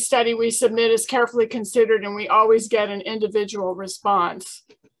or case study we submit is carefully considered, and we always get an individual response.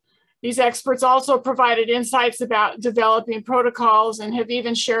 These experts also provided insights about developing protocols and have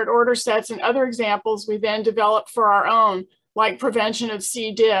even shared order sets and other examples we then developed for our own, like prevention of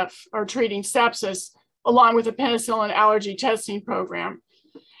C. diff or treating sepsis, along with a penicillin allergy testing program.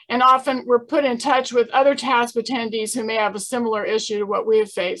 And often we're put in touch with other TASP attendees who may have a similar issue to what we have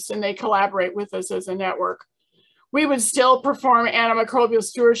faced, and they collaborate with us as a network. We would still perform antimicrobial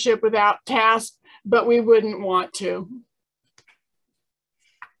stewardship without TASP, but we wouldn't want to.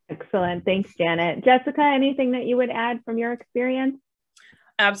 Excellent. Thanks, Janet. Jessica, anything that you would add from your experience?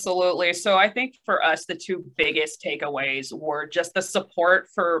 Absolutely. So I think for us, the 2 biggest takeaways were just the support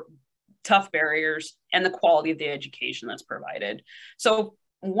for tough barriers and the quality of the education that's provided. So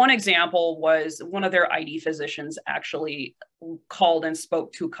one example was one of their ID physicians actually called and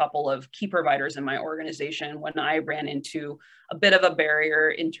spoke to a couple of key providers in my organization when I ran into a bit of a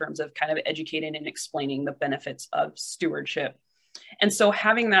barrier in terms of kind of educating and explaining the benefits of stewardship. And so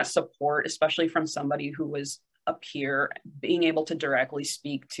having that support, especially from somebody who was a peer, being able to directly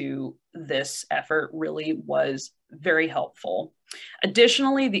speak to this effort really was very helpful.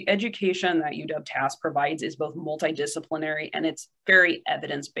 Additionally, the education that UW-TASP provides is both multidisciplinary and it's very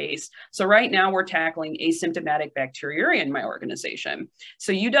evidence-based. So right now we're tackling asymptomatic bacteriuria in my organization.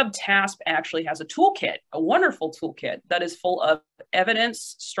 So UW-TASP actually has a toolkit, a wonderful toolkit that is full of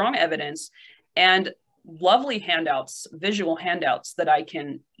evidence, strong evidence, and lovely handouts, visual handouts that I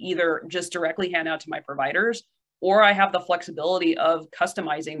can either just directly hand out to my providers or I have the flexibility of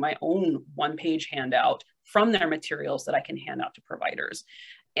customizing my own one-page handout from their materials that I can hand out to providers.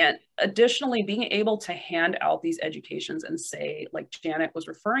 And additionally, being able to hand out these educations and say, like Janet was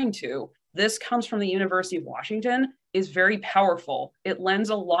referring to, this comes from the University of Washington is very powerful. It lends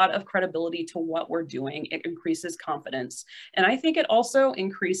a lot of credibility to what we're doing. It increases confidence. And I think it also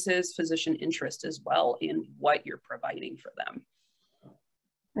increases physician interest as well in what you're providing for them.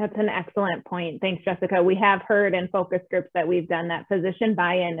 That's an excellent point. Thanks, Jessica. We have heard in focus groups that we've done that physician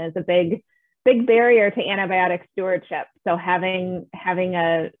buy-in is a big barrier to antibiotic stewardship. So having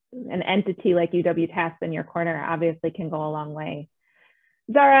an entity like UW-TASP in your corner obviously can go a long way.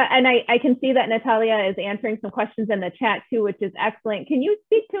 Zara, and I can see that Natalia is answering some questions in the chat too, which is excellent. Can you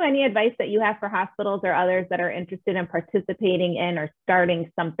speak to any advice that you have for hospitals or others that are interested in participating in or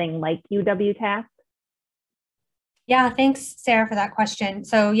starting something like UW-TASP? Yeah, thanks, Sarah, for that question.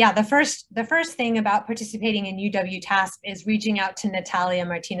 So yeah, the first thing about participating in UW-TASP is reaching out to Natalia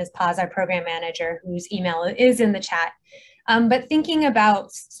Martinez-Paz, our program manager, whose email is in the chat. But thinking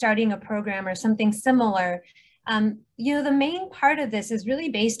about starting a program or something similar, the main part of this is really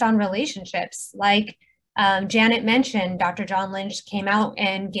based on relationships. Like Janet mentioned, Dr. John Lynch came out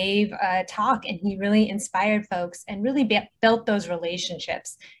and gave a talk, and he really inspired folks and really built those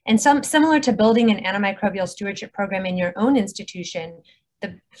relationships. And similar to building an antimicrobial stewardship program in your own institution,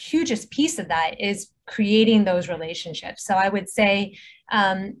 the hugest piece of that is creating those relationships. So I would say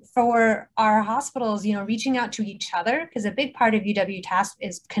for our hospitals, reaching out to each other, because a big part of UW-TASP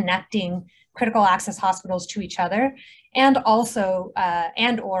is connecting critical access hospitals to each other, and also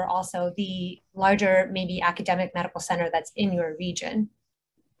also the larger maybe academic medical center that's in your region.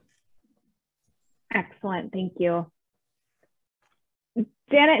 Excellent, thank you.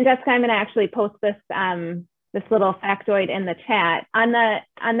 Janet and Jessica, I'm going to actually post this this little factoid in the chat. On the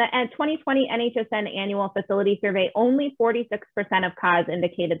 2020 NHSN annual facility survey, only 46% of CAUSE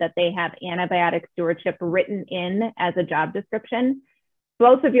indicated that they have antibiotic stewardship written in as a job description.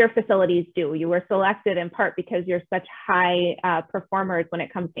 Both of your facilities do. You were selected in part because you're such high performers when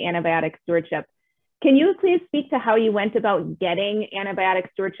it comes to antibiotic stewardship. Can you please speak to how you went about getting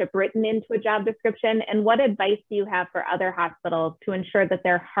antibiotic stewardship written into a job description, and what advice do you have for other hospitals to ensure that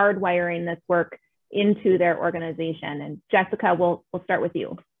they're hardwiring this work into their organization? And Jessica, we'll start with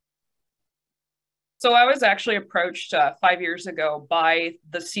you. So I was actually approached 5 years ago by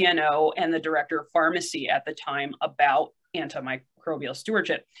the CNO and the director of pharmacy at the time about antimicrobial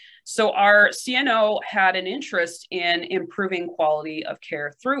stewardship. So our CNO had an interest in improving quality of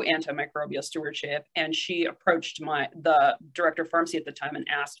care through antimicrobial stewardship, and she approached the director of pharmacy at the time and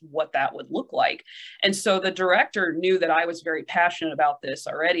asked what that would look like. And so the director knew that I was very passionate about this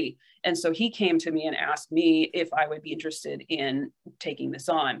already, and so he came to me and asked me if I would be interested in taking this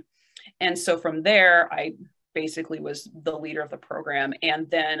on. And so from there, I basically was the leader of the program. And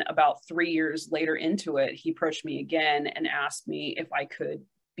then about 3 years later into it, he approached me again and asked me if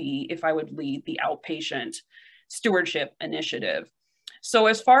I would lead the outpatient stewardship initiative. So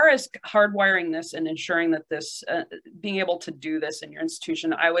as far as hardwiring this and ensuring that this, being able to do this in your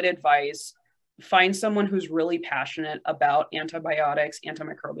institution, I would advise find someone who's really passionate about antibiotics,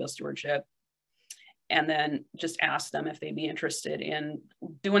 antimicrobial stewardship, and then just ask them if they'd be interested in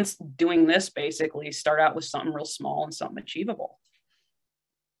doing this. Basically, start out with something real small and something achievable.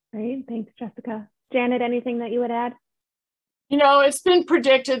 Great, thanks, Jessica. Janet, anything that you would add? It's been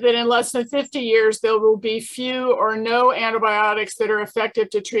predicted that in less than 50 years, there will be few or no antibiotics that are effective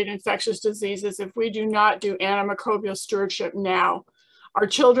to treat infectious diseases if we do not do antimicrobial stewardship now. Our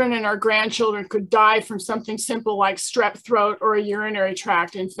children and our grandchildren could die from something simple like strep throat or a urinary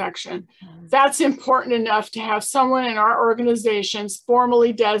tract infection. That's important enough to have someone in our organizations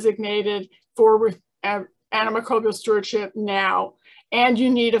formally designated for antimicrobial stewardship now. And you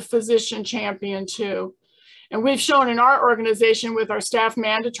need a physician champion too. And we've shown in our organization with our staff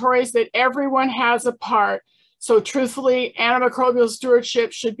mandatories that everyone has a part. So truthfully, antimicrobial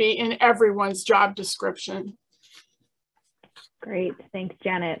stewardship should be in everyone's job description. Great, thanks,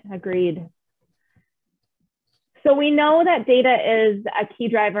 Janet. Agreed. So we know that data is a key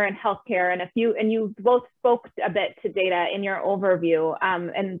driver in healthcare, and you both spoke a bit to data in your overview,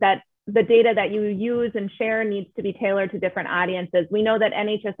 and that the data that you use and share needs to be tailored to different audiences. We know that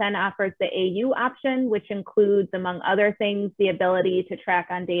NHSN offers the AU option, which includes, among other things, the ability to track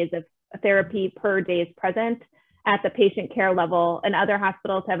on days of therapy per days present at the patient care level, and other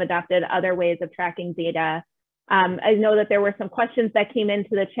hospitals have adopted other ways of tracking data. I know that there were some questions that came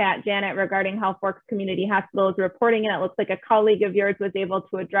into the chat, Janet, regarding HealthWorks Community Hospitals reporting, and it looks like a colleague of yours was able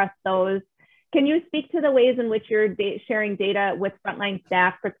to address those. Can you speak to the ways in which you're sharing data with frontline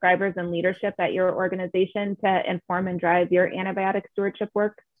staff, prescribers, and leadership at your organization to inform and drive your antibiotic stewardship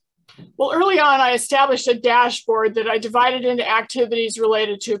work? Well, early on, I established a dashboard that I divided into activities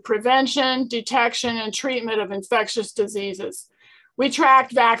related to prevention, detection, and treatment of infectious diseases. We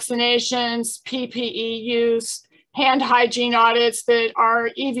tracked vaccinations, PPE use, hand hygiene audits that our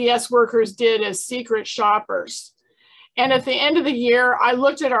EVS workers did as secret shoppers. And at the end of the year, I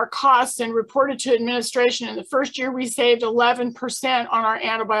looked at our costs and reported to administration. In the first year, we saved 11% on our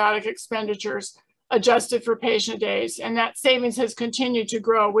antibiotic expenditures, adjusted for patient days. And that savings has continued to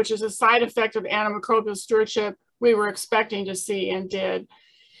grow, which is a side effect of antimicrobial stewardship we were expecting to see and did.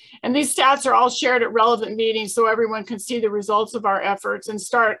 And these stats are all shared at relevant meetings so everyone can see the results of our efforts and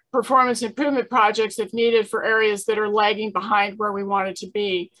start performance improvement projects if needed for areas that are lagging behind where we wanted to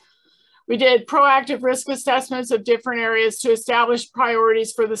be. We did proactive risk assessments of different areas to establish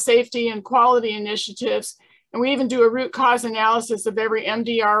priorities for the safety and quality initiatives. And we even do a root cause analysis of every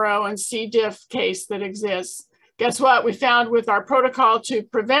MDRO and C. diff case that exists. Guess what? We found with our protocol to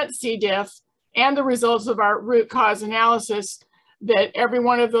prevent C. diff and the results of our root cause analysis that every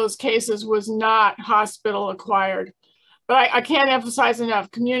one of those cases was not hospital acquired. But I can't emphasize enough,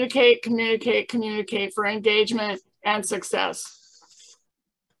 communicate, communicate, communicate for engagement and success.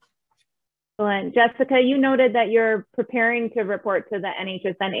 Excellent. Jessica, you noted that you're preparing to report to the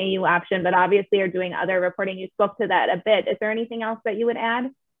NHSN AU option, but obviously are doing other reporting. You spoke to that a bit. Is there anything else that you would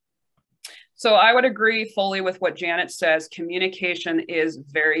add? So I would agree fully with what Janet says. Communication is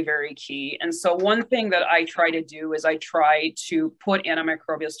very, very key. And so one thing that I try to do is I try to put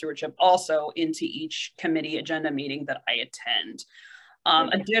antimicrobial stewardship also into each committee agenda meeting that I attend.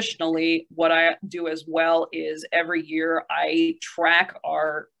 Additionally, what I do as well is every year I track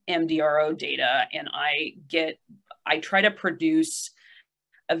our MDRO data and I try to produce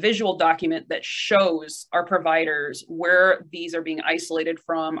a visual document that shows our providers where these are being isolated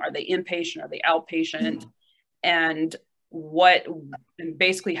from. Are they inpatient? Are they outpatient? And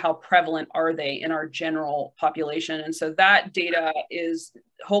basically how prevalent are they in our general population? And so that data is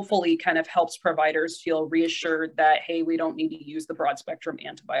hopefully kind of helps providers feel reassured that, hey, we don't need to use the broad spectrum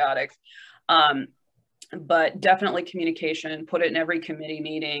antibiotics. But definitely communication, put it in every committee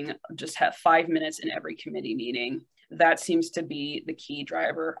meeting, just have 5 minutes in every committee meeting. That seems to be the key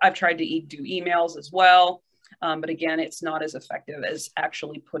driver. I've tried to do emails as well, but again, it's not as effective as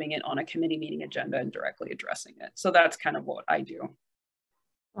actually putting it on a committee meeting agenda and directly addressing it. So that's kind of what I do.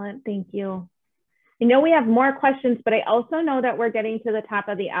 Excellent, thank you. I know we have more questions, but I also know that we're getting to the top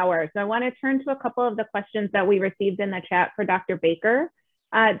of the hour. So I want to turn to a couple of the questions that we received in the chat for Dr. Baker.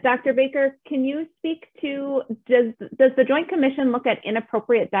 Dr. Baker, can you speak to, does the Joint Commission look at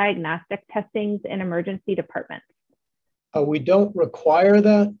inappropriate diagnostic testings in emergency departments? We don't require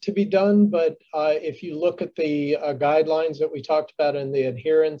that to be done, but if you look at the guidelines that we talked about in the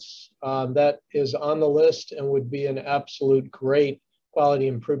adherence, that is on the list and would be an absolute great quality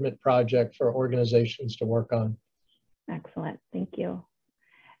improvement project for organizations to work on. Excellent, thank you.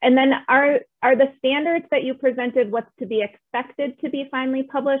 And then are the standards that you presented what's to be expected to be finally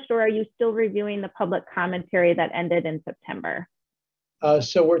published, or are you still reviewing the public commentary that ended in September?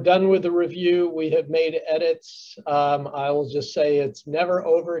 So we're done with the review. We have made edits. I will just say it's never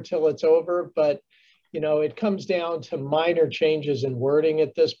over till it's over, but it comes down to minor changes in wording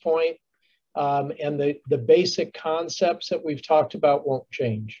at this point. And the basic concepts that we've talked about won't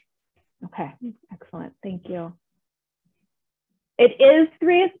change. Okay, excellent, thank you. It is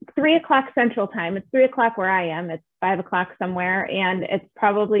 3 o'clock Central Time. It's 3 o'clock where I am. It's 5 o'clock somewhere, and it's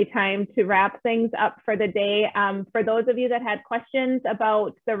probably time to wrap things up for the day. For those of you that had questions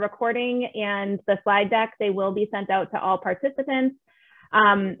about the recording and the slide deck, they will be sent out to all participants.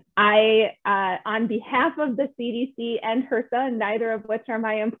 On behalf of the CDC and HRSA, neither of which are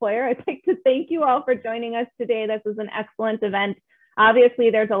my employer, I'd like to thank you all for joining us today. This was an excellent event. Obviously,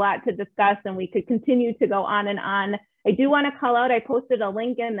 there's a lot to discuss, and we could continue to go on and on. I do want to call out, I posted a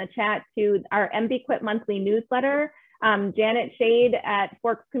link in the chat to our MBQuit monthly newsletter. Janet Shade at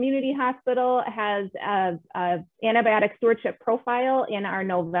Forks Community Hospital has an antibiotic stewardship profile in our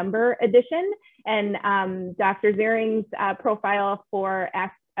November edition. And Dr. Ziering's profile for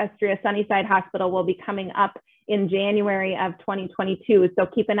Astria Sunnyside Hospital will be coming up in January of 2022. So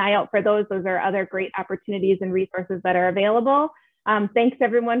keep an eye out for those. Those are other great opportunities and resources that are available. Thanks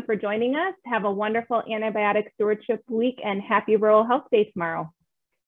everyone for joining us. Have a wonderful antibiotic stewardship week and happy Rural Health Day tomorrow.